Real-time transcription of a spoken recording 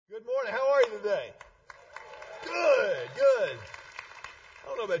Good morning. How are you today? Good. I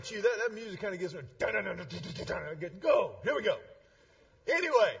don't know about you. That music kind of gives me go. Here we go.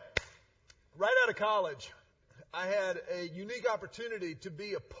 Anyway, right out of college, I had a unique opportunity to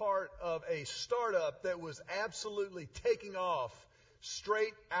be a part of a startup that was absolutely taking off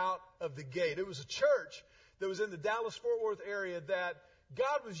straight out of the gate. It was a church that was in the Dallas-Fort Worth area that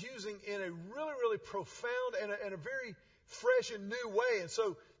God was using in a really, really profound and a very fresh and new way. And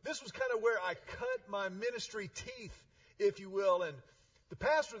so this was kind of where I cut my ministry teeth, if you will. And the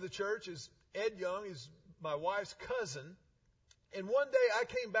pastor of the church is Ed Young. He's my wife's cousin. And one day I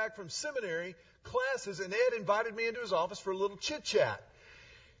came back from seminary classes, and Ed invited me into his office for a little chit-chat.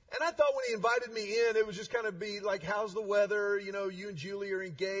 And I thought when he invited me in, it would just kind of be like, how's the weather? You know, you and Julie are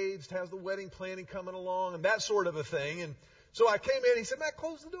engaged. How's the wedding planning coming along? And that sort of a thing. And so I came in, he said, Mac,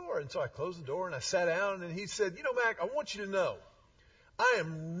 close the door. And so I closed the door and I sat down, and he said, you know, Mac, I want you to know, I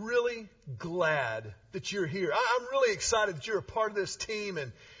am really glad that you're here. I'm really excited that you're a part of this team.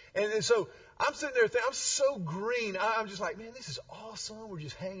 And so I'm sitting there thinking, I'm so green. I'm just like, man, this is awesome. We're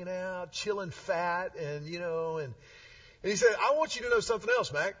just hanging out, chilling fat, and he said, I want you to know something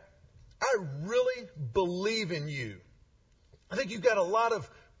else, Mac. I really believe in you. I think you've got a lot of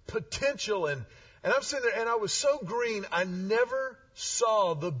potential. And I'm sitting there, and I was so green, I never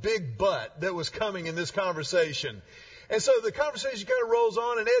saw the big but that was coming in this conversation. And so the conversation kind of rolls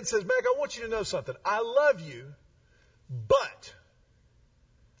on, and Ed says, Mac, I want you to know something. I love you, but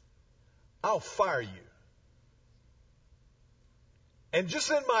I'll fire you. And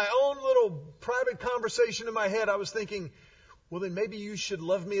just in my own little private conversation in my head, I was thinking, well, then maybe you should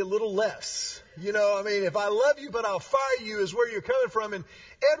love me a little less. If I love you, but I'll fire you is where you're coming from. And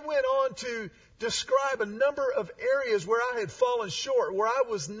Ed went on to describe a number of areas where I had fallen short, where I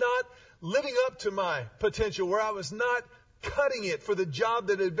was not living up to my potential, where I was not cutting it for the job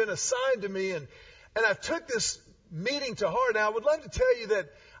that had been assigned to me. And I took this meeting to heart. Now, I would love to tell you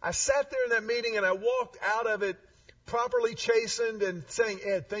that I sat there in that meeting and I walked out of it properly chastened and saying,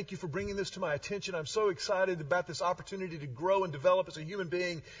 Ed, thank you for bringing this to my attention. I'm so excited about this opportunity to grow and develop as a human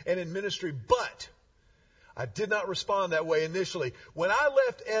being and in ministry. But I did not respond that way initially. When I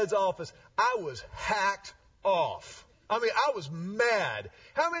left Ed's office, I was hacked off. I was mad.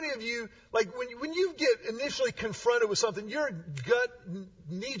 How many of you, when you get initially confronted with something, your gut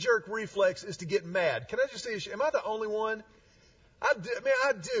knee-jerk reflex is to get mad? Can I just say, am I the only one? I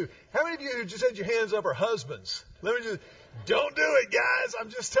do. How many of you who just had your hands up are husbands? Don't do it, guys. I'm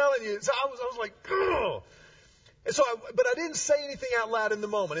just telling you. So I was like, ugh. And so, but I didn't say anything out loud in the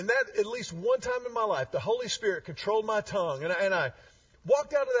moment. And that, at least one time in my life, the Holy Spirit controlled my tongue. And I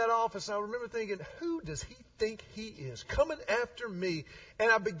walked out of that office, and I remember thinking, who does he think he is coming after me?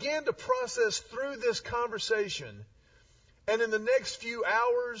 And I began to process through this conversation. And in the next few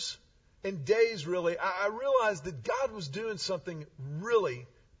hours and days, really, I realized that God was doing something really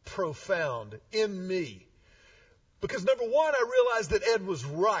profound in me. Because number one, I realized that Ed was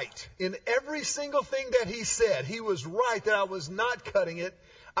right. In every single thing that he said, he was right that I was not cutting it.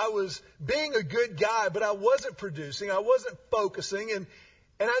 I was being a good guy, but I wasn't producing. I wasn't focusing. And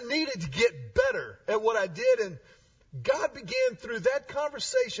I needed to get better at what I did. And God began through that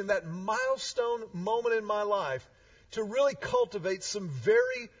conversation, that milestone moment in my life, to really cultivate some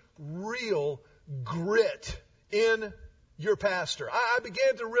very real grit in your pastor. I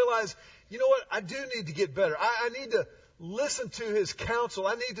began to realize, you know what? I do need to get better. I need to listen to his counsel.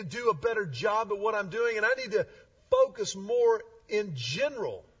 I need to do a better job at what I'm doing. And I need to focus more in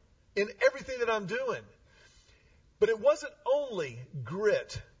general in everything that I'm doing. But it wasn't only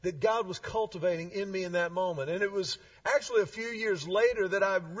grit that God was cultivating in me in that moment. And it was actually a few years later that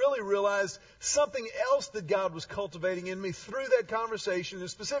I really realized something else that God was cultivating in me through that conversation, and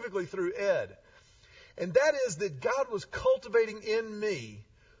specifically through Ed. And that is that God was cultivating in me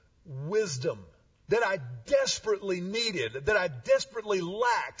wisdom that I desperately needed, that I desperately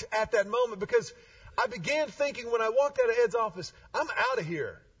lacked at that moment. Because I began thinking when I walked out of Ed's office, I'm out of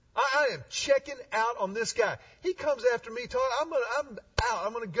here. I am checking out on this guy. He comes after me, Todd. I'm out.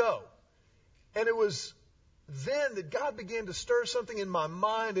 I'm going to go. And it was then that God began to stir something in my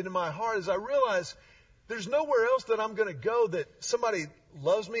mind and in my heart as I realized there's nowhere else that I'm going to go that somebody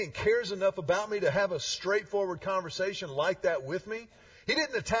loves me and cares enough about me to have a straightforward conversation like that with me. He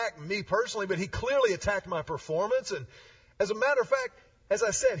didn't attack me personally, but he clearly attacked my performance. And as a matter of fact, as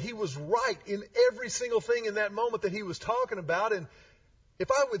I said, he was right in every single thing in that moment that he was talking about. And if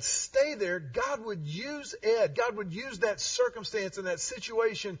I would stay there, God would use Ed. God would use that circumstance and that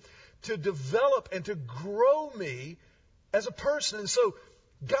situation to develop and to grow me as a person. And so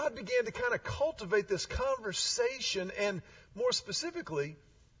God began to kind of cultivate this conversation. And more specifically,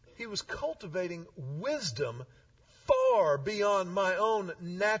 he was cultivating wisdom far beyond my own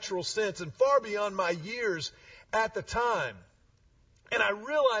natural sense and far beyond my years at the time. And I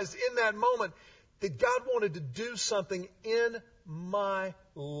realized in that moment that God wanted to do something in my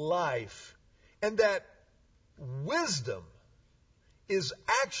life. And that wisdom is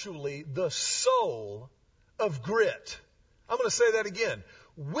actually the soul of grit. I'm going to say that again.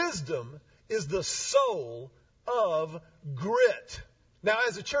 Wisdom is the soul of grit. Now,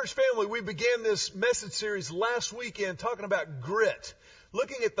 as a church family, we began this message series last weekend talking about grit,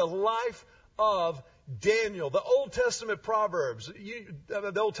 looking at the life of Daniel, the Old Testament Proverbs,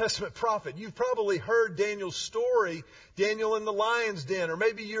 the Old Testament prophet. You've probably heard Daniel's story, Daniel in the lion's den, or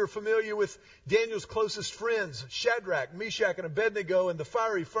maybe you're familiar with Daniel's closest friends, Shadrach, Meshach, and Abednego in the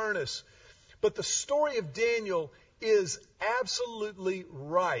fiery furnace. But the story of Daniel is absolutely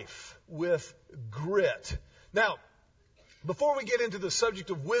rife with grit. Now, before we get into the subject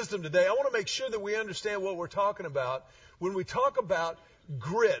of wisdom today, I want to make sure that we understand what we're talking about when we talk about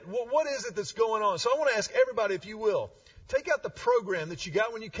grit. What is it that's going on? So I want to ask everybody, if you will, take out the program that you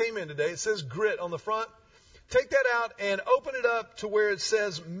got when you came in today. It says grit on the front. Take that out and open it up to where it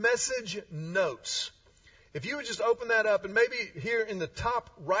says message notes. If you would just open that up and maybe here in the top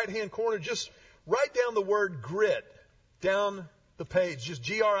right-hand corner, just write down the word grit down the page, just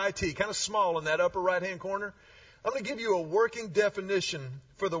G-R-I-T, kind of small in that upper right-hand corner. I'm going to give you a working definition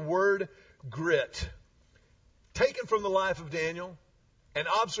for the word grit, taken from the life of Daniel, an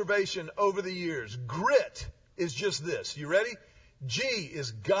observation over the years. Grit is just this. You ready? G is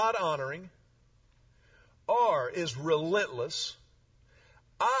God-honoring. R is relentless.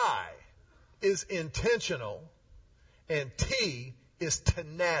 I is intentional. And T is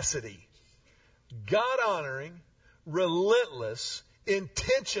tenacity. God-honoring, relentless,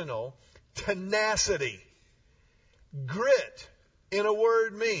 intentional, tenacity. Grit, in a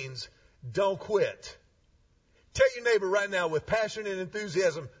word, means don't quit. Tell your neighbor right now with passion and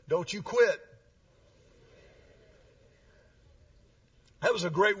enthusiasm, don't you quit. That was a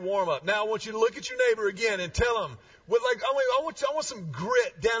great warm-up. Now I want you to look at your neighbor again and tell him, I want some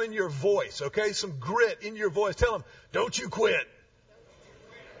grit down in your voice, okay? Some grit in your voice. Tell him, don't you quit.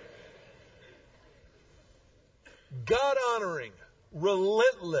 God-honoring,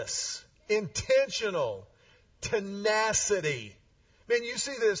 relentless, intentional, tenacity. Man, you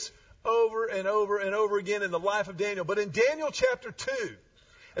see this over and over and over again in the life of Daniel. But in Daniel chapter 2,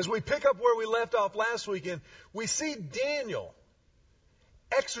 as we pick up where we left off last weekend, we see Daniel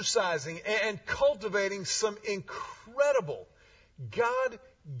exercising and cultivating some incredible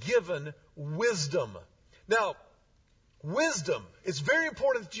God-given wisdom. Now, wisdom, it's very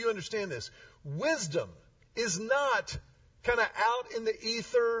important that you understand this. Wisdom is not kind of out in the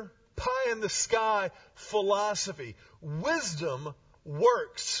ether, pie in the sky philosophy. Wisdom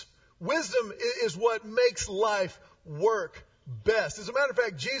works. Wisdom is what makes life work best. As a matter of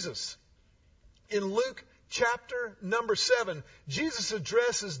fact, Jesus, in Luke chapter number 7, Jesus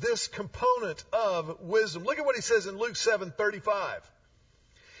addresses this component of wisdom. Look at what he says in Luke 7:35.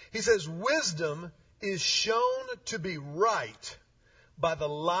 He says, wisdom is shown to be right by the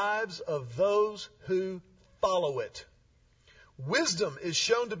lives of those who follow it. Wisdom is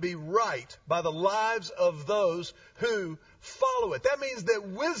shown to be right by the lives of those who follow it. That means that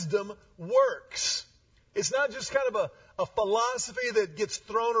wisdom works. It's not just kind of a philosophy that gets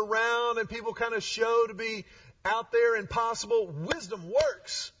thrown around and people kind of show to be out there and possible. Wisdom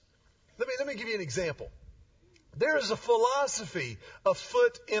works. Let me give you an example. There is a philosophy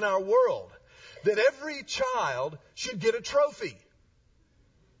afoot in our world that every child should get a trophy.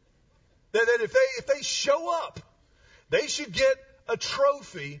 That if they show up, they should get a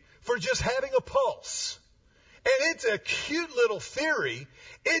trophy for just having a pulse. And it's a cute little theory.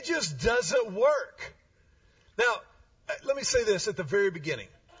 It just doesn't work. Now, let me say this at the very beginning.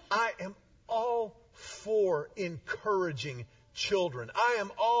 I am all for encouraging children. I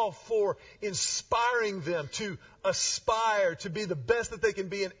am all for inspiring them to aspire to be the best that they can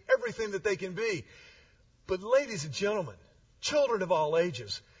be in everything that they can be. But ladies and gentlemen, children of all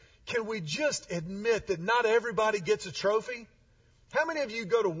ages, can we just admit that not everybody gets a trophy? How many of you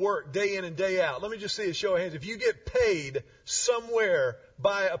go to work day in and day out? Let me just see a show of hands. If you get paid somewhere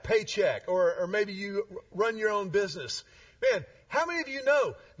by a paycheck or maybe you run your own business, man, how many of you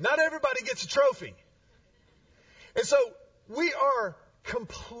know not everybody gets a trophy? And so we are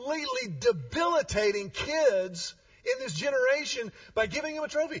completely debilitating kids in this generation by giving them a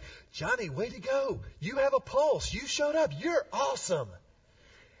trophy. Johnny, way to go. You have a pulse. You showed up. You're awesome.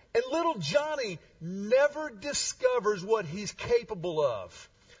 And little Johnny never discovers what he's capable of.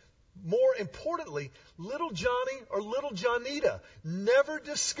 more importantly, little Johnny or little Johnita never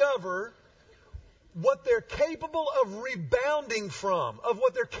discover what they're capable of rebounding from, of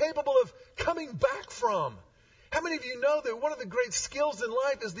what they're capable of coming back from. How many of you know that one of the great skills in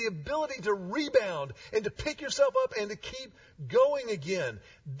life is the ability to rebound and to pick yourself up and to keep going again?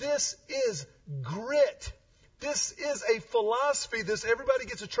 This is grit. This is a philosophy, this everybody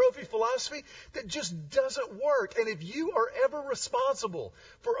gets a trophy philosophy that just doesn't work. And if you are ever responsible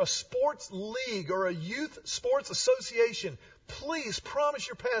for a sports league or a youth sports association, please promise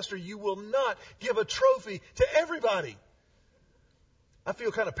your pastor you will not give a trophy to everybody. I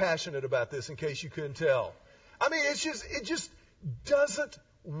feel kind of passionate about this in case you couldn't tell. I mean, it just doesn't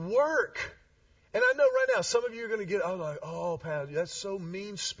work. And I know right now some of you are going to get, oh, Pastor, that's so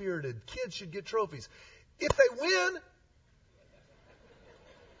mean-spirited. Kids should get trophies. If they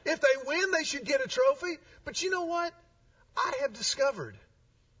win, they should get a trophy. But you know what? I have discovered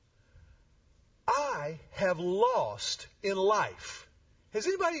I have lost in life. Has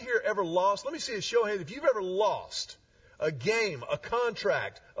anybody here ever lost? Let me see a show of hands. If you've ever lost a game, a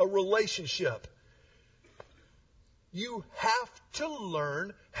contract, a relationship, you have to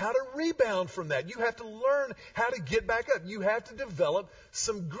learn how to rebound from that. You have to learn how to get back up. You have to develop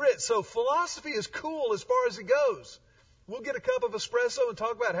some grit. So philosophy is cool as far as it goes. We'll get a cup of espresso and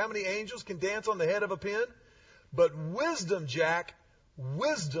talk about how many angels can dance on the head of a pin. But wisdom, Jack,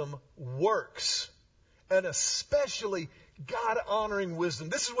 wisdom works. And especially God-honoring wisdom.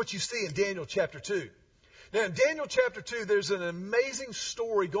 This is what you see in Daniel chapter 2. Now, in Daniel chapter 2, there's an amazing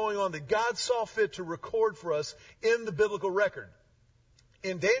story going on that God saw fit to record for us in the biblical record.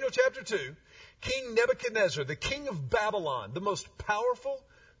 In Daniel chapter 2, King Nebuchadnezzar, the king of Babylon, the most powerful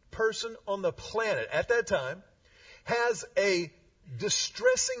person on the planet at that time, has a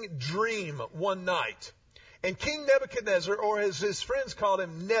distressing dream one night. And King Nebuchadnezzar, or as his friends called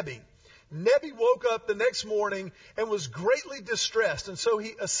him, Nebi, woke up the next morning and was greatly distressed. And so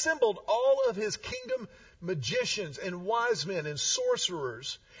he assembled all of his kingdom magicians and wise men and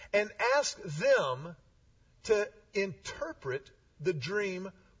sorcerers and asked them to interpret the dream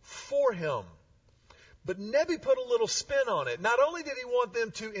for him. But Nebi put a little spin on it. Not only did he want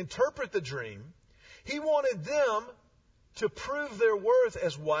them to interpret the dream, he wanted them to prove their worth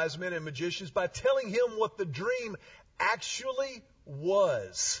as wise men and magicians by telling him what the dream actually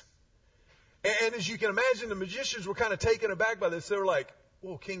was. And as you can imagine, the magicians were kind of taken aback by this. They were like,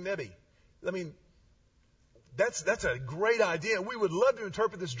 whoa, King Nebi, I mean, that's a great idea. We would love to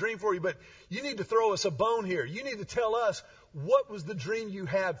interpret this dream for you, but you need to throw us a bone here. You need to tell us what was the dream you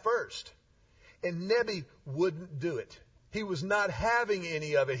had first. And Nebi wouldn't do it. He was not having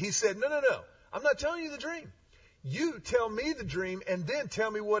any of it. He said, no. I'm not telling you the dream. You tell me the dream and then tell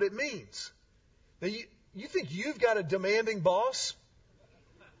me what it means. Now, you think you've got a demanding boss?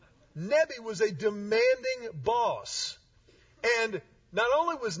 Nebi was a demanding boss. And not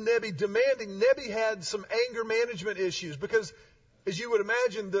only was Nebi demanding, Nebi had some anger management issues because, as you would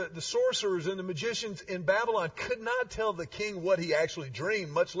imagine, the sorcerers and the magicians in Babylon could not tell the king what he actually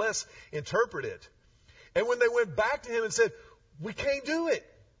dreamed, much less interpret it. And when they went back to him and said, we can't do it,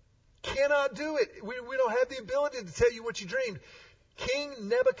 cannot do it, we don't have the ability to tell you what you dreamed, King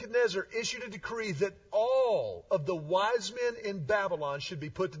Nebuchadnezzar issued a decree that all of the wise men in Babylon should be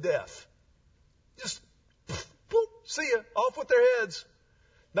put to death. Just, boop, see ya, off with their heads.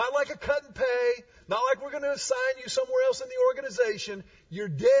 Not like a cut and pay, not like we're going to assign you somewhere else in the organization. You're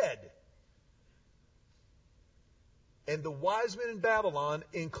dead. And the wise men in Babylon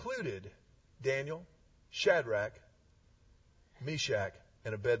included Daniel, Shadrach, Meshach,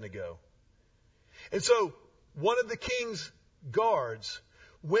 and Abednego. And so one of the king's guards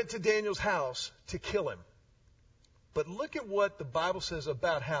went to Daniel's house to kill him. But look at what the Bible says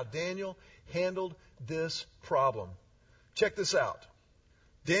about how Daniel handled this problem. Check this out.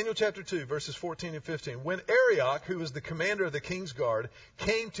 Daniel chapter 2, verses 14 and 15. When Arioch, who was the commander of the king's guard,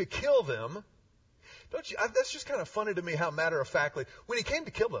 came to kill them, that's just kind of funny to me how matter-of-factly, when he came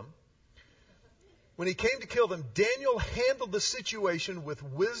to kill them, Daniel handled the situation with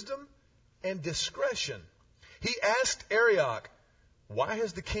wisdom and discretion. He asked Arioch, why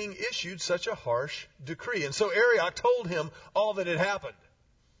has the king issued such a harsh decree? And so Arioch told him all that had happened.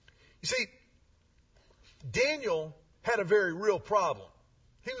 You see, Daniel had a very real problem.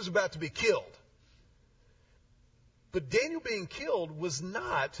 He was about to be killed. But Daniel being killed was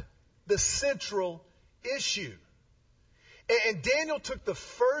not the central issue. And Daniel took the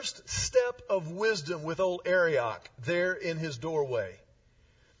first step of wisdom with old Arioch there in his doorway.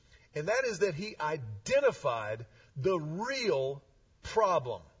 And that is that he identified the real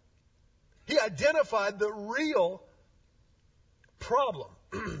problem. He identified the real problem.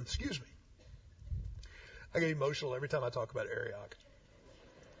 Excuse me. I get emotional every time I talk about Arioch.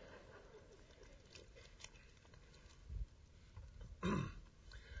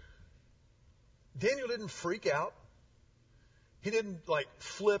 Daniel didn't freak out. He didn't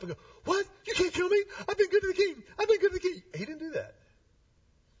flip and go, "What? You can't kill me? I've been good to the king. I've been good to the king." He didn't do that.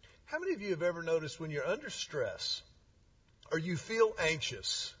 How many of you have ever noticed when you're under stress or you feel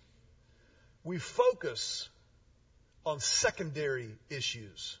anxious, we focus on secondary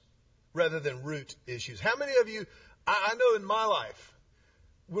issues rather than root issues? How many of you, I know in my life,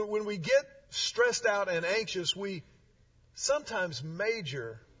 when we get stressed out and anxious, we sometimes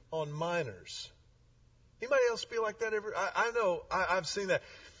major on minors. Anybody else feel like that ever? I know I've seen that.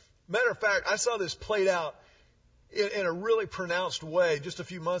 Matter of fact, I saw this played out in a really pronounced way just a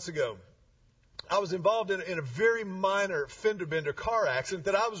few months ago. I was involved in a very minor fender bender car accident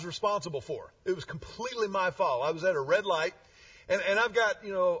that I was responsible for. It was completely my fault. I was at a red light, and I've got,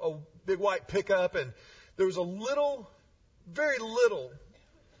 a big white pickup, and there was a little, very little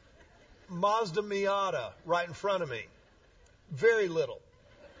Mazda Miata right in front of me. Very little.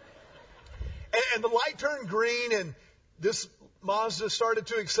 And the light turned green, and this Mazda started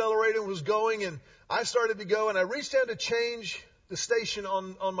to accelerate and was going, and I started to go, and I reached down to change the station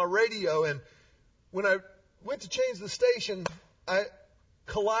on my radio, and when I went to change the station, I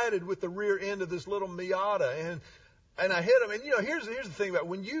collided with the rear end of this little Miata, and I hit him. And here's the thing about it.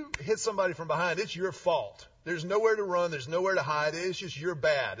 When you hit somebody from behind, it's your fault. There's nowhere to run. There's nowhere to hide. It's just you're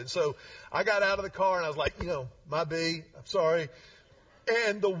bad. And so I got out of the car, and I was like, my B, I'm sorry.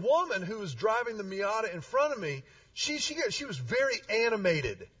 And the woman who was driving the Miata in front of me, she was very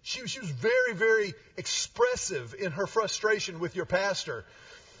animated. She was very, very expressive in her frustration with your pastor.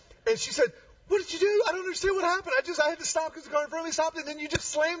 And she said, "What did you do? I don't understand what happened. I had to stop because the car in front of me stopped, and then you just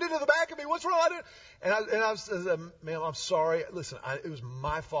slammed into the back of me. What's wrong?" And I said, "Ma'am, I'm sorry. Listen, it was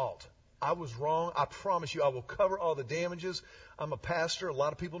my fault. I was wrong. I promise you I will cover all the damages. I'm a pastor. A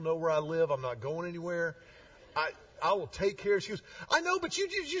lot of people know where I live. I'm not going anywhere. I will take care." She goes, "I know, but you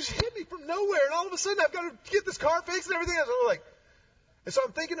just hit me from nowhere, and all of a sudden I've got to get this car fixed and everything." And so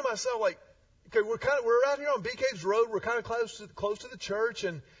I'm thinking to myself, okay, we're out here on B Caves Road. We're kind of close to the church,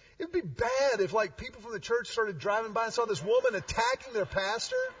 and it'd be bad if people from the church started driving by and saw this woman attacking their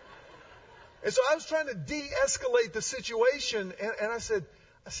pastor. And so I was trying to de-escalate the situation, and I said,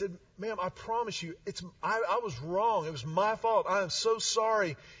 "Ma'am, I promise you, I was wrong. It was my fault. I am so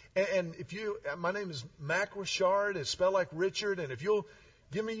sorry. And my name is Mac Richard. It's spelled like Richard. And if you'll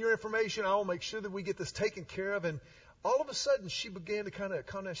give me your information, I will make sure that we get this taken care of." And all of a sudden, she began to kind of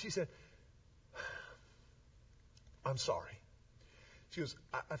calm down. She said, "I'm sorry." She goes,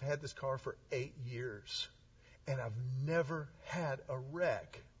 "I've had this car for 8 years, and I've never had a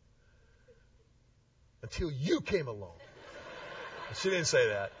wreck until you came along." She didn't say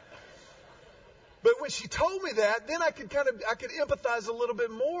that. But when she told me that, then I could empathize a little bit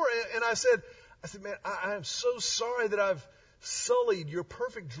more. And I said, "Man, I am so sorry that I've sullied your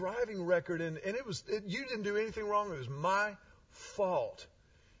perfect driving record. And you didn't do anything wrong. It was my fault."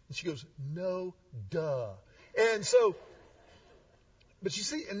 And she goes, "No, duh." And so, but you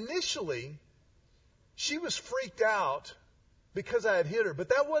see, initially, she was freaked out because I had hit her. But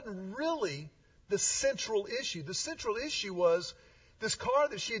that wasn't really the central issue. The central issue was this car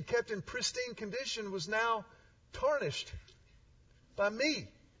that she had kept in pristine condition was now tarnished by me.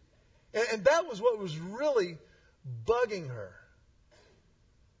 And that was what was really bugging her.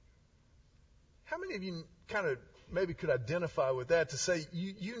 How many of you kind of maybe could identify with that, to say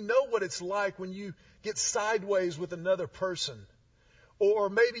you know what it's like when you get sideways with another person? Or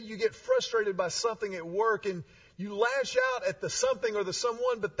maybe you get frustrated by something at work and you lash out at the something or the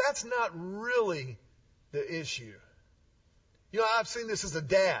someone, but that's not really the issue. I've seen this as a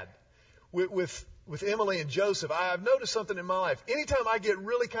dad with Emily and Joseph. I've noticed something in my life. Anytime I get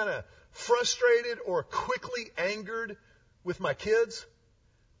really kind of frustrated or quickly angered with my kids,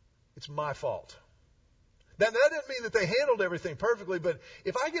 it's my fault. Now, that doesn't mean that they handled everything perfectly, but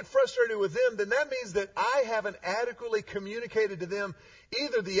if I get frustrated with them, then that means that I haven't adequately communicated to them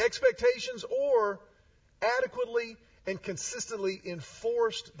either the expectations or adequately and consistently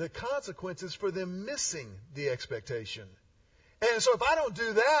enforced the consequences for them missing the expectation. And so if I don't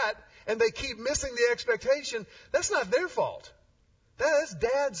do that and they keep missing the expectation, that's not their fault. That's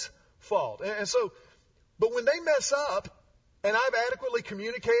Dad's fault. And so, but when they mess up and I've adequately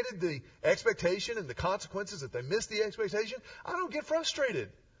communicated the expectation and the consequences that they miss the expectation, I don't get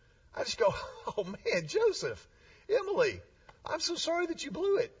frustrated. I just go, "Oh man, Joseph, Emily, I'm so sorry that you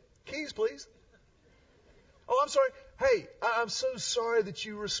blew it. Keys, please." Oh, I'm sorry. Hey, I'm so sorry that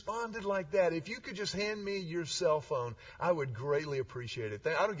you responded like that. If you could just hand me your cell phone, I would greatly appreciate it.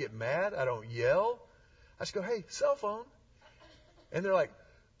 I don't get mad. I don't yell. I just go, hey, cell phone. And they're like,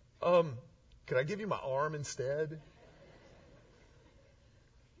 can I give you my arm instead?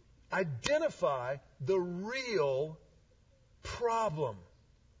 Identify the real problem.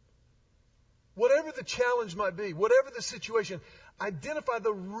 Whatever the challenge might be, whatever the situation, identify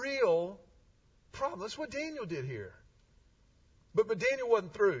the real problem. That's what Daniel did here. But Daniel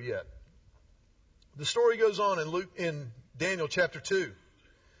wasn't through yet. The story goes on in Daniel chapter 2.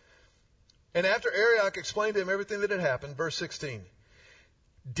 And after Arioch explained to him everything that had happened, verse 16,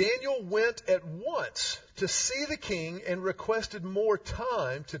 Daniel went at once to see the king and requested more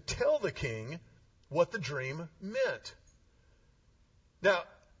time to tell the king what the dream meant. Now,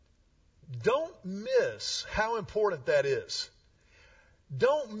 don't miss how important that is.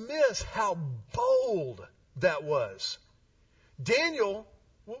 Don't miss how bold that was. Daniel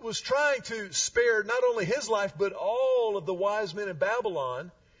was trying to spare not only his life, but all of the wise men in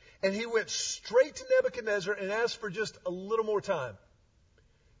Babylon. And he went straight to Nebuchadnezzar and asked for just a little more time.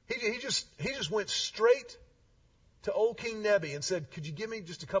 He just went straight to old King Nebi and said, could you give me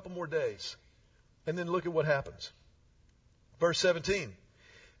just a couple more days? And then look at what happens. Verse 17.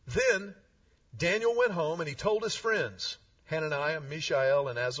 Then Daniel went home and he told his friends, Hananiah, Mishael,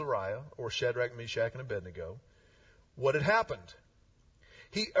 and Azariah, or Shadrach, Meshach, and Abednego, what had happened.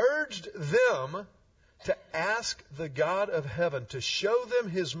 He urged them to ask the God of heaven to show them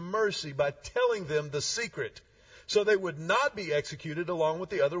his mercy by telling them the secret, so they would not be executed along with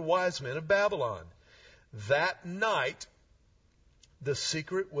the other wise men of Babylon. That night, the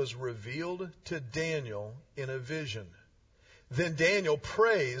secret was revealed to Daniel in a vision. Then Daniel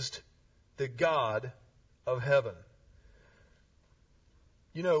praised the God of heaven.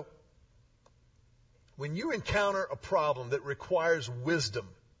 You know, when you encounter a problem that requires wisdom,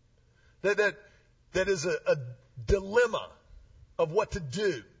 that is a dilemma of what to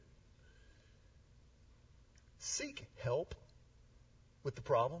do, seek help with the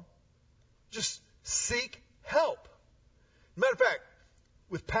problem. Just seek help. Matter of fact,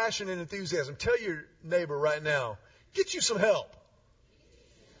 with passion and enthusiasm, tell your neighbor right now, get you some help.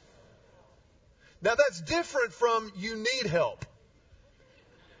 Now that's different from you need help.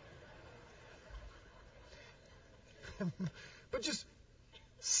 But just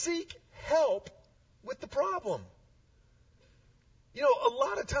seek help with the problem. You know, a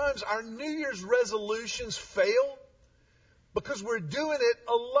lot of times our New Year's resolutions fail because we're doing it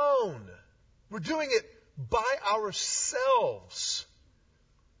alone. We're doing it by ourselves.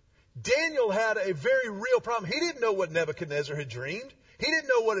 Daniel had a very real problem. He didn't know what Nebuchadnezzar had dreamed. He didn't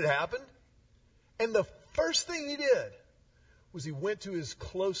know what had happened. And the first thing he did was he went to his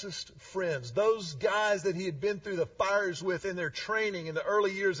closest friends, those guys that he had been through the fires with in their training in the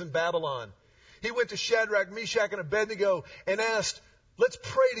early years in Babylon. He went to Shadrach, Meshach, and Abednego and asked, let's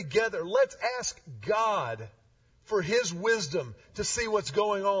pray together. Let's ask God for his wisdom to see what's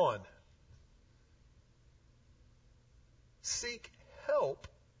going on. Seek help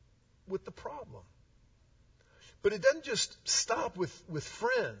with the problem. But it doesn't just stop with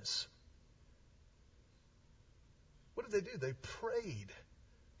friends. What did they do? They prayed.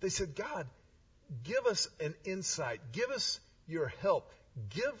 They said, God, give us an insight. Give us your help.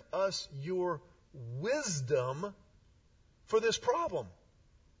 Give us your wisdom for this problem.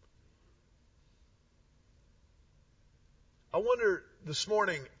 I wonder this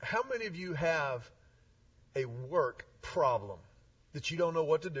morning, how many of you have a work problem that you don't know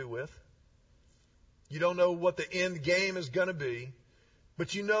what to do with? You don't know what the end game is going to be,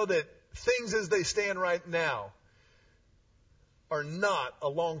 but you know that things as they stand right now are not a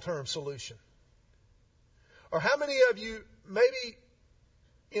long-term solution. Or how many of you, maybe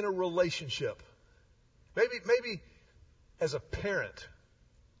in a relationship, maybe as a parent,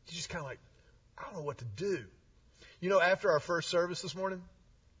 you just kind of like, I don't know what to do. You know, after our first service this morning,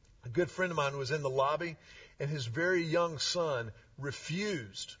 a good friend of mine was in the lobby, and his very young son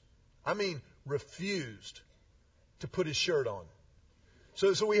refused to put his shirt on.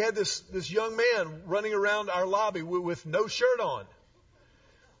 So we had this young man running around our lobby with no shirt on.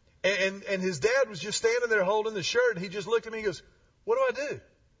 And his dad was just standing there holding the shirt, and he just looked at me and goes, what do I do?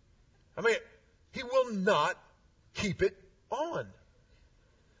 I mean, he will not keep it on.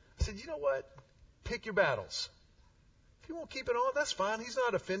 I said, you know what? Pick your battles. If he won't keep it on, that's fine. He's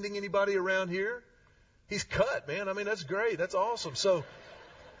not offending anybody around here. He's cut, man. I mean, that's great. That's awesome. So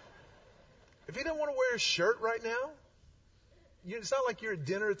if he doesn't want to wear his shirt right now, it's not like you're at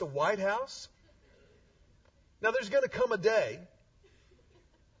dinner at the White House. Now, there's going to come a day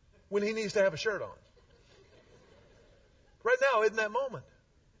when he needs to have a shirt on. Right now, isn't that moment?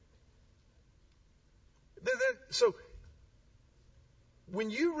 So, when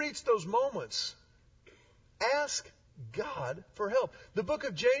you reach those moments, ask God for help. The book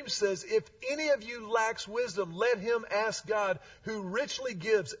of James says, if any of you lacks wisdom, let him ask God, who richly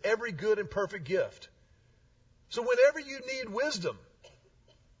gives every good and perfect gift. So whenever you need wisdom,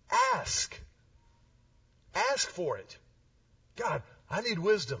 ask. Ask for it. God, I need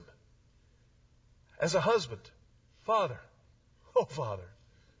wisdom. As a husband, Father, oh Father,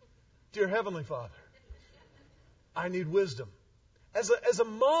 dear Heavenly Father, I need wisdom. As a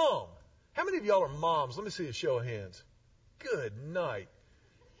mom, how many of y'all are moms? Let me see a show of hands. Good night.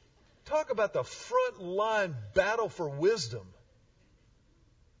 Talk about the front line battle for wisdom.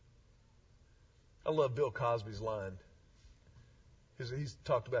 I love Bill Cosby's line. He's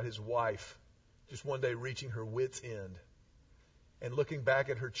talked about his wife just one day reaching her wit's end and looking back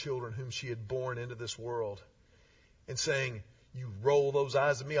at her children whom she had born into this world and saying, you roll those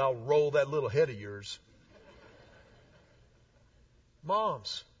eyes at me, I'll roll that little head of yours.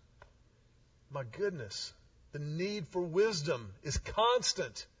 Moms, my goodness, the need for wisdom is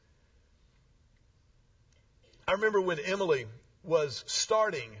constant. I remember when Emily was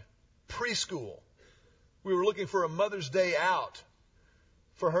starting preschool, we were looking for a Mother's Day out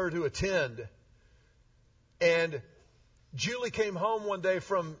for her to attend. And Julie came home one day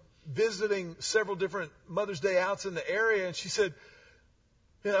from visiting several different Mother's Day outs in the area, and she said,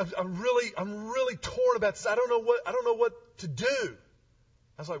 I'm really torn about this. I don't know what to do.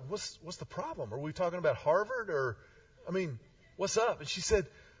 I was like, what's the problem? Are we talking about Harvard what's up? And she said,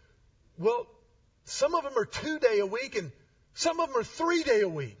 well, some of them are 2-day a week and some of them are 3-day a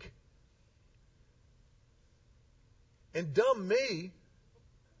week. And dumb me,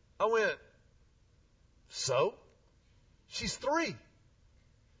 I went, so? She's 3.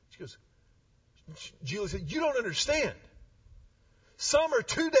 She goes, Julie said, you don't understand. Some are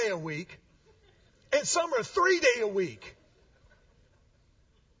 2-day a week and some are 3-day a week.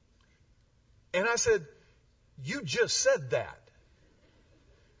 And I said, you just said that.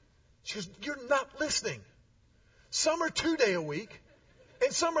 She goes, you're not listening. Some are 2-day a week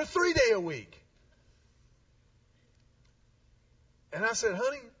and some are 3-day a week. And I said,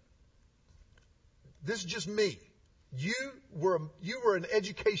 honey, this is just me. You were an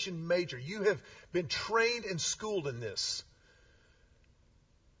education major. You have been trained and schooled in this.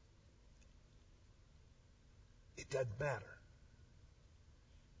 It doesn't matter.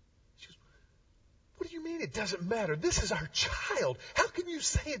 She goes, what do you mean it doesn't matter? This is our child. How can you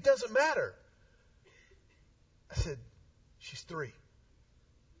say it doesn't matter? I said, she's 3.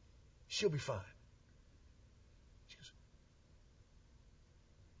 She'll be fine. She goes,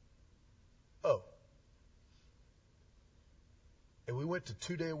 oh. And we went to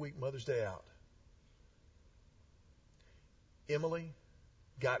 2-day a week Mother's Day out. Emily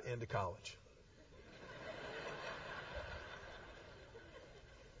got into college.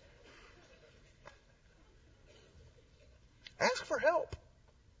 Ask for help.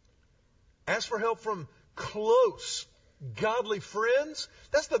 Ask for help from close, godly friends.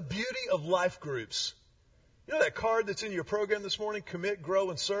 That's the beauty of life groups. You know that card that's in your program this morning, Commit,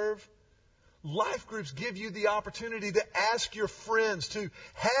 Grow, and Serve? Life groups give you the opportunity to ask your friends, to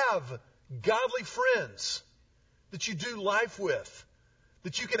have godly friends that you do life with,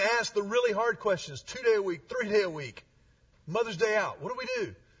 that you can ask the really hard questions, 2-day a week, 3-day a week, Mother's Day out. What do we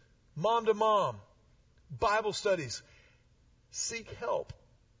do? Mom to mom, Bible studies. Seek help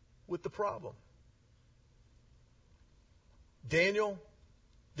with the problem. Daniel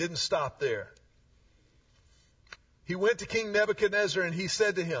didn't stop there. He went to King Nebuchadnezzar and he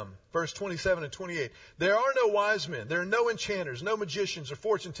said to him, verse 27 and 28, there are no wise men, there are no enchanters, no magicians or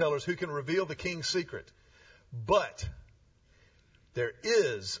fortune tellers who can reveal the king's secret. But there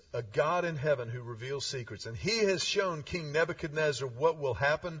is a God in heaven who reveals secrets, and he has shown King Nebuchadnezzar what will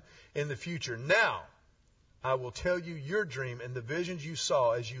happen in the future. Now, I will tell you your dream and the visions you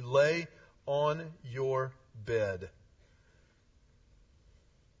saw as you lay on your bed.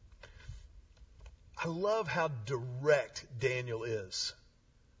 I love how direct Daniel is.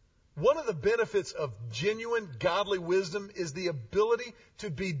 One of the benefits of genuine godly wisdom is the ability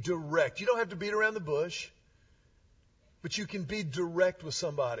to be direct. You don't have to beat around the bush, but you can be direct with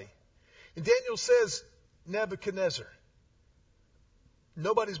somebody. And Daniel says, Nebuchadnezzar,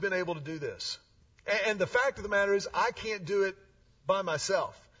 nobody's been able to do this. And the fact of the matter is, I can't do it by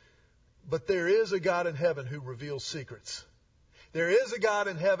myself. But there is a God in heaven who reveals secrets. There is a God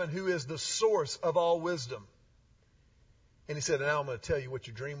in heaven who is the source of all wisdom. And he said, now I'm going to tell you what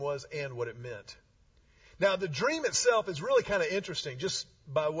your dream was and what it meant. Now, the dream itself is really kind of interesting, just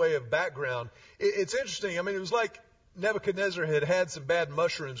by way of background. It's interesting. I mean, it was like Nebuchadnezzar had had some bad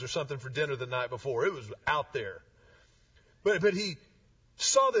mushrooms or something for dinner the night before. It was out there. But he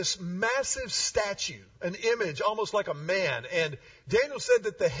saw this massive statue, an image almost like a man. And Daniel said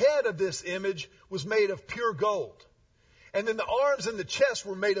that the head of this image was made of pure gold. And then the arms and the chest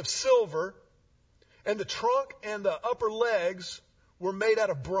were made of silver. And the trunk and the upper legs were made out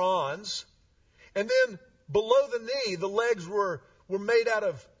of bronze. And then below the knee, the legs were made out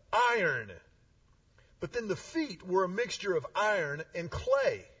of iron. But then the feet were a mixture of iron and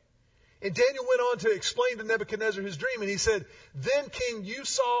clay. And Daniel went on to explain to Nebuchadnezzar his dream, and he said, "Then, king, you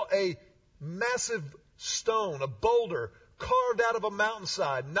saw a massive stone, a boulder, carved out of a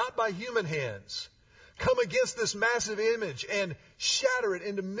mountainside, not by human hands, come against this massive image and shatter it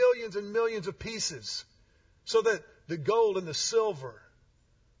into millions and millions of pieces, so that the gold and the silver,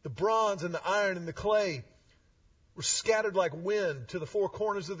 the bronze and the iron and the clay were scattered like wind to the four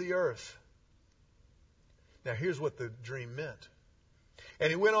corners of the earth." Now, here's what the dream meant. And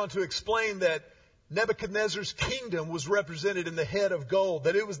he went on to explain that Nebuchadnezzar's kingdom was represented in the head of gold,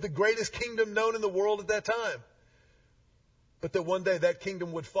 that it was the greatest kingdom known in the world at that time. But that one day that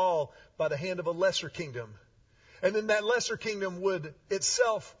kingdom would fall by the hand of a lesser kingdom. And then that lesser kingdom would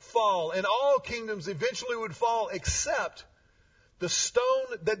itself fall. And all kingdoms eventually would fall, except the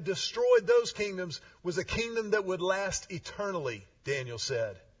stone that destroyed those kingdoms was a kingdom that would last eternally, Daniel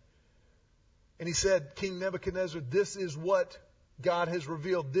said. And he said, "King Nebuchadnezzar, this is what God has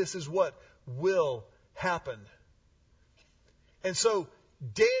revealed. This is what will happen." And so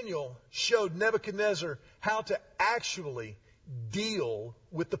Daniel showed Nebuchadnezzar how to actually deal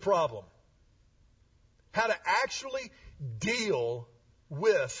with the problem. How to actually deal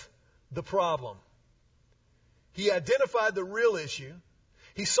with the problem. He identified the real issue.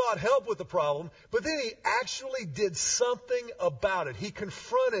 He sought help with the problem, but then he actually did something about it. He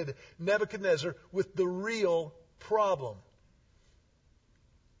confronted Nebuchadnezzar with the real problem.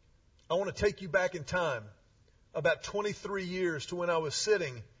 I want to take you back in time, about 23 years to when I was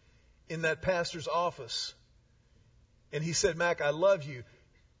sitting in that pastor's office. And he said, "Mac, I love you,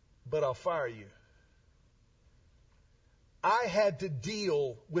 but I'll fire you." I had to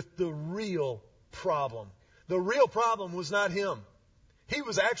deal with the real problem. The real problem was not him. He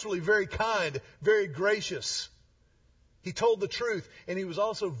was actually very kind, very gracious. He told the truth, and he was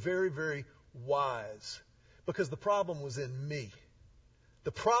also very, very wise, because the problem was in me.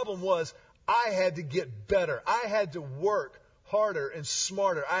 The problem was I had to get better. I had to work harder and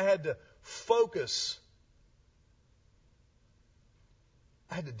smarter. I had to focus.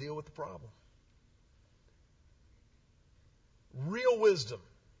 I had to deal with the problem. Real wisdom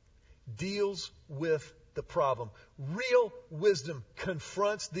deals with the problem. Real wisdom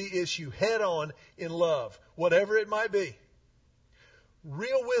confronts the issue head on in love, whatever it might be.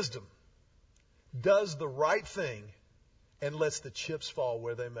 Real wisdom does the right thing and lets the chips fall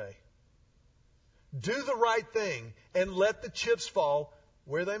where they may. Do the right thing and let the chips fall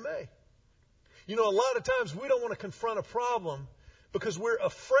where they may. You know, a lot of times we don't want to confront a problem because we're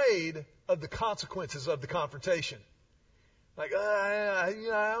afraid of the consequences of the confrontation. Like, I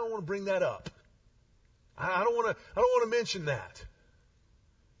don't want to bring that up. I don't want to mention that.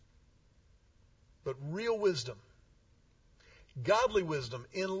 But real wisdom, godly wisdom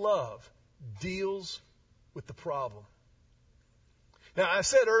in love, deals with the problem. Now, I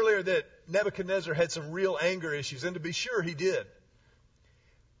said earlier that Nebuchadnezzar had some real anger issues, and to be sure he did.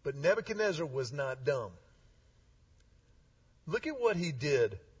 But Nebuchadnezzar was not dumb. Look at what he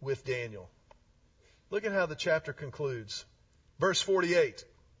did with Daniel. Look at how the chapter concludes. Verse 48.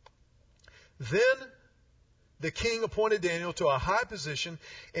 Then the king appointed Daniel to a high position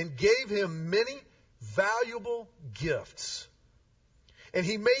and gave him many valuable gifts. And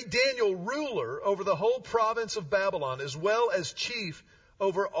he made Daniel ruler over the whole province of Babylon, as well as chief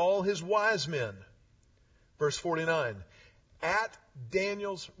over all his wise men. Verse 49. At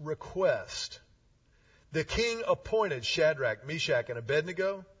Daniel's request, the king appointed Shadrach, Meshach, and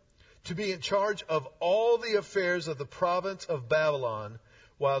Abednego to be in charge of all the affairs of the province of Babylon,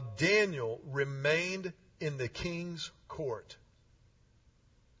 while Daniel remained in the king's court.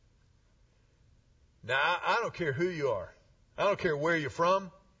 Now, I don't care who you are. I don't care where you're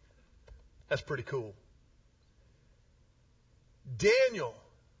from. That's pretty cool. Daniel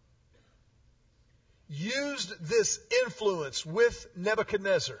used this influence with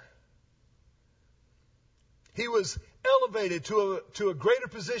Nebuchadnezzar. He was elevated to a greater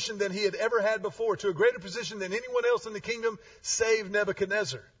position than he had ever had before, to a greater position than anyone else in the kingdom save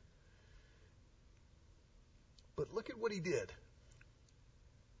Nebuchadnezzar. But look at what he did.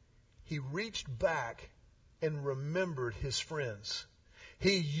 He reached back and remembered his friends.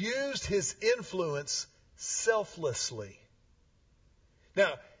 He used his influence selflessly.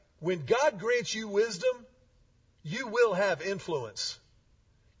 Now, when God grants you wisdom, you will have influence.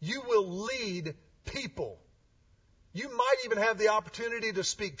 You will lead people. You might even have the opportunity to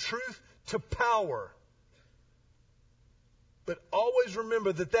speak truth to power. But always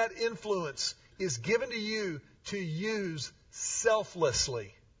remember that that influence is given to you to use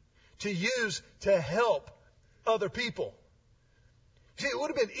selflessly, to use to help other people. See, it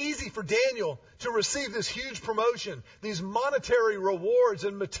would have been easy for Daniel to receive this huge promotion, these monetary rewards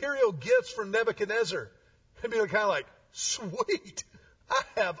and material gifts from Nebuchadnezzar. And be kind of like, sweet,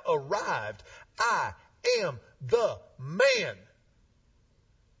 I have arrived. I am the man.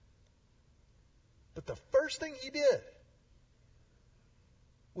 But the first thing he did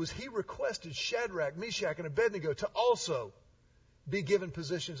was he requested Shadrach, Meshach, and Abednego to also be given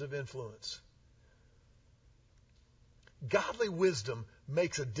positions of influence. Godly wisdom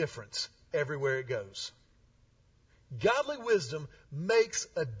makes a difference everywhere it goes. Godly wisdom makes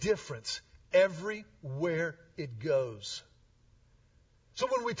a difference everywhere it goes. So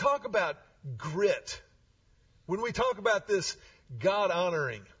when we talk about grit, when we talk about this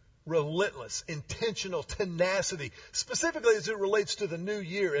God-honoring, relentless, intentional tenacity, specifically as it relates to the new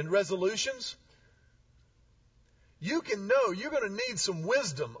year and resolutions, you can know you're going to need some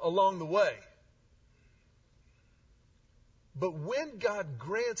wisdom along the way. But when God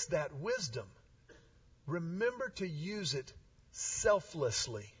grants that wisdom, remember to use it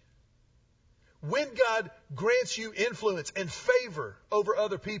selflessly. When God grants you influence and favor over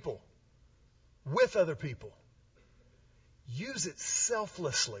other people, with other people, use it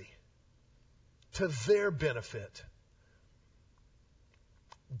selflessly to their benefit.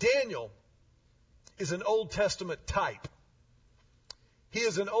 Daniel is an Old Testament type. He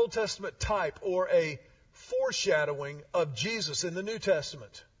is an Old Testament type or a foreshadowing of Jesus in the New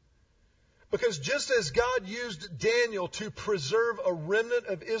Testament. Because just as God used Daniel to preserve a remnant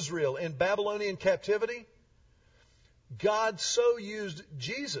of Israel in Babylonian captivity, God so used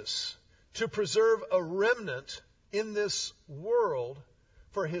Jesus to preserve a remnant in this world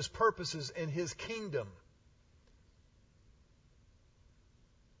for his purposes and his kingdom.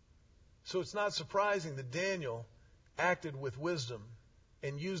 So it's not surprising that Daniel acted with wisdom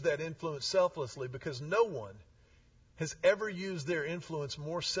and used that influence selflessly, because no one has ever used their influence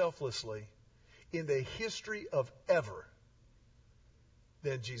more selflessly in the history of ever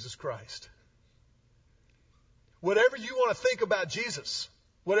than Jesus Christ. Whatever you want to think about Jesus,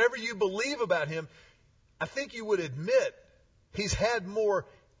 whatever you believe about him, I think you would admit he's had more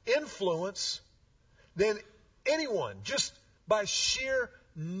influence than anyone, just by sheer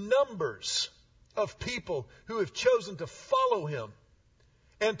numbers of people who have chosen to follow him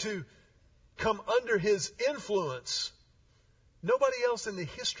and to come under his influence. Nobody else in the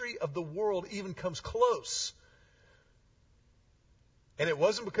history of the world even comes close. And it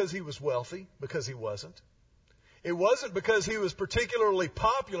wasn't because he was wealthy, because he wasn't. It wasn't because he was particularly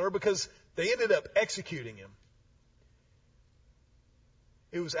popular, because they ended up executing him.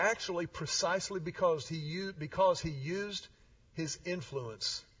 It was actually precisely because he used his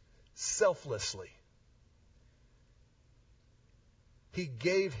influence selflessly. He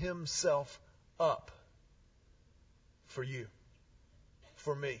gave himself up for you,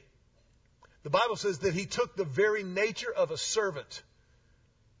 for me. The Bible says that he took the very nature of a servant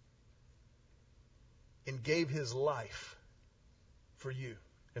and gave his life for you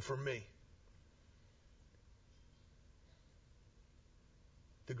and for me.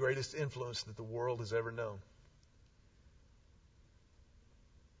 The greatest influence that the world has ever known.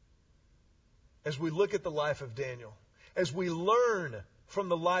 As we look at the life of Daniel, as we learn from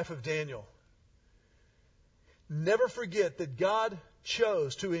the life of Daniel, never forget that God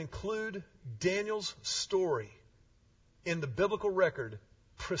chose to include Daniel's story in the biblical record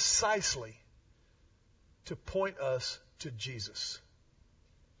precisely to point us to Jesus.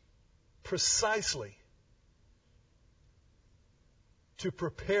 Precisely to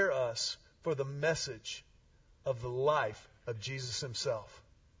prepare us for the message of the life of Jesus himself.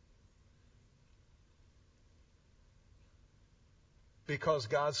 Because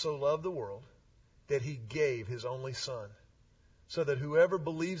God so loved the world that he gave his only Son, so that whoever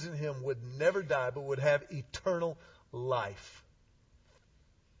believes in him would never die, but would have eternal life.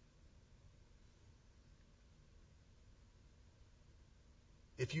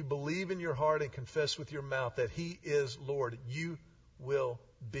 If you believe in your heart and confess with your mouth that he is Lord, you will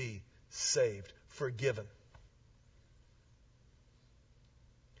be saved, forgiven.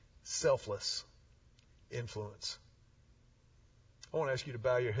 Selfless influence. I want to ask you to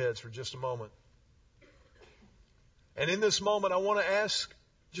bow your heads for just a moment. And in this moment, I want to ask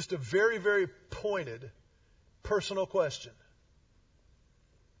just a very, very pointed personal question.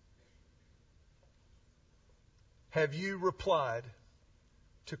 Have you replied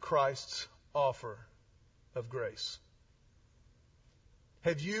to Christ's offer of grace?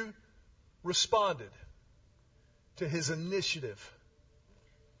 Have you responded to His initiative?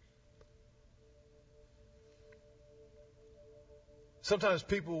 Sometimes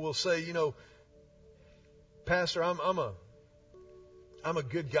people will say, Pastor, I'm a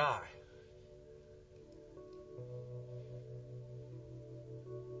good guy.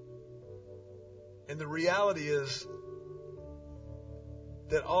 And the reality is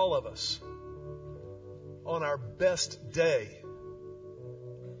that all of us, on our best day,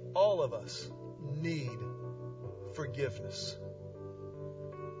 all of us need forgiveness.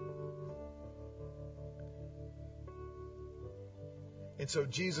 And so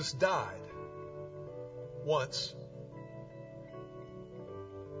Jesus died once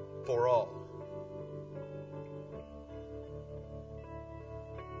for all.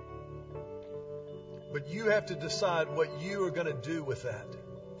 But you have to decide what you are going to do with that.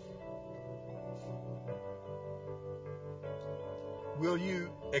 Will you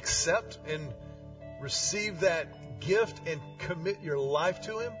accept and receive that gift and commit your life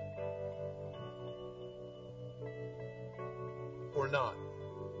to Him? Or not?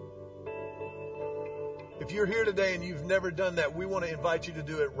 If you're here today and you've never done that, we want to invite you to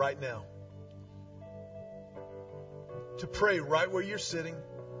do it right now. To pray right where you're sitting.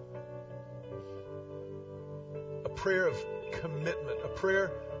 A prayer of commitment, a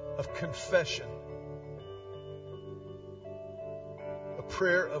prayer of confession, a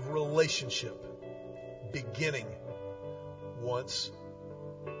prayer of relationship, beginning once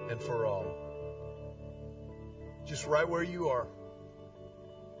and for all. Just right where you are.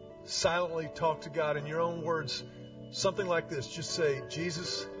 Silently talk to God in your own words. Something like this. Just say,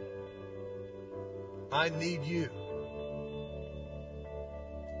 Jesus, I need you.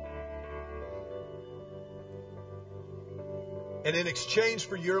 And in exchange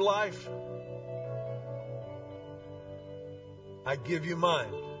for your life, I give you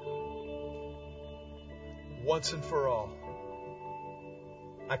mine. Once and for all.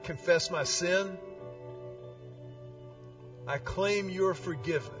 I confess my sin. I claim your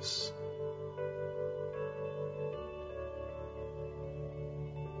forgiveness.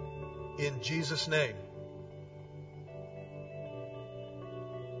 In Jesus' name.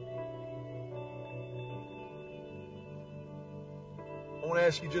 I want to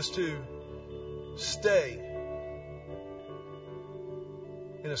ask you just to stay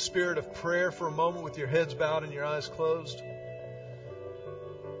in a spirit of prayer for a moment with your heads bowed and your eyes closed.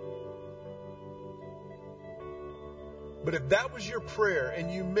 But if that was your prayer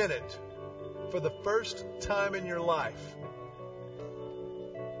and you meant it for the first time in your life,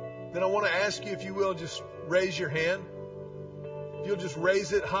 then I want to ask you, if you will, just raise your hand. If you'll just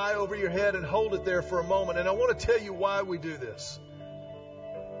raise it high over your head and hold it there for a moment. And I want to tell you why we do this.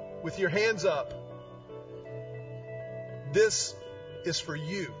 With your hands up, this is for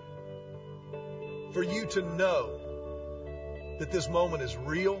you. For you to know that this moment is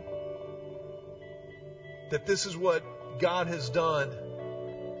real. That this is what God has done.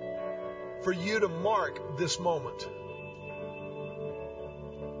 For you to mark this moment.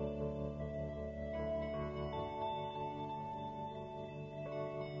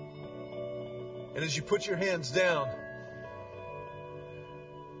 And as you put your hands down,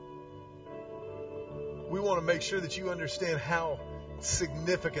 we want to make sure that you understand how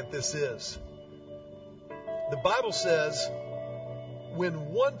significant this is. The Bible says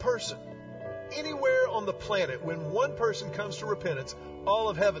when one person, anywhere on the planet, when one person comes to repentance, all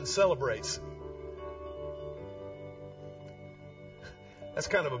of heaven celebrates. That's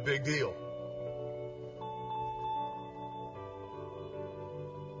kind of a big deal.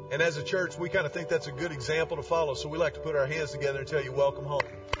 And as a church, we kind of think that's a good example to follow. So we like to put our hands together and tell you, welcome home.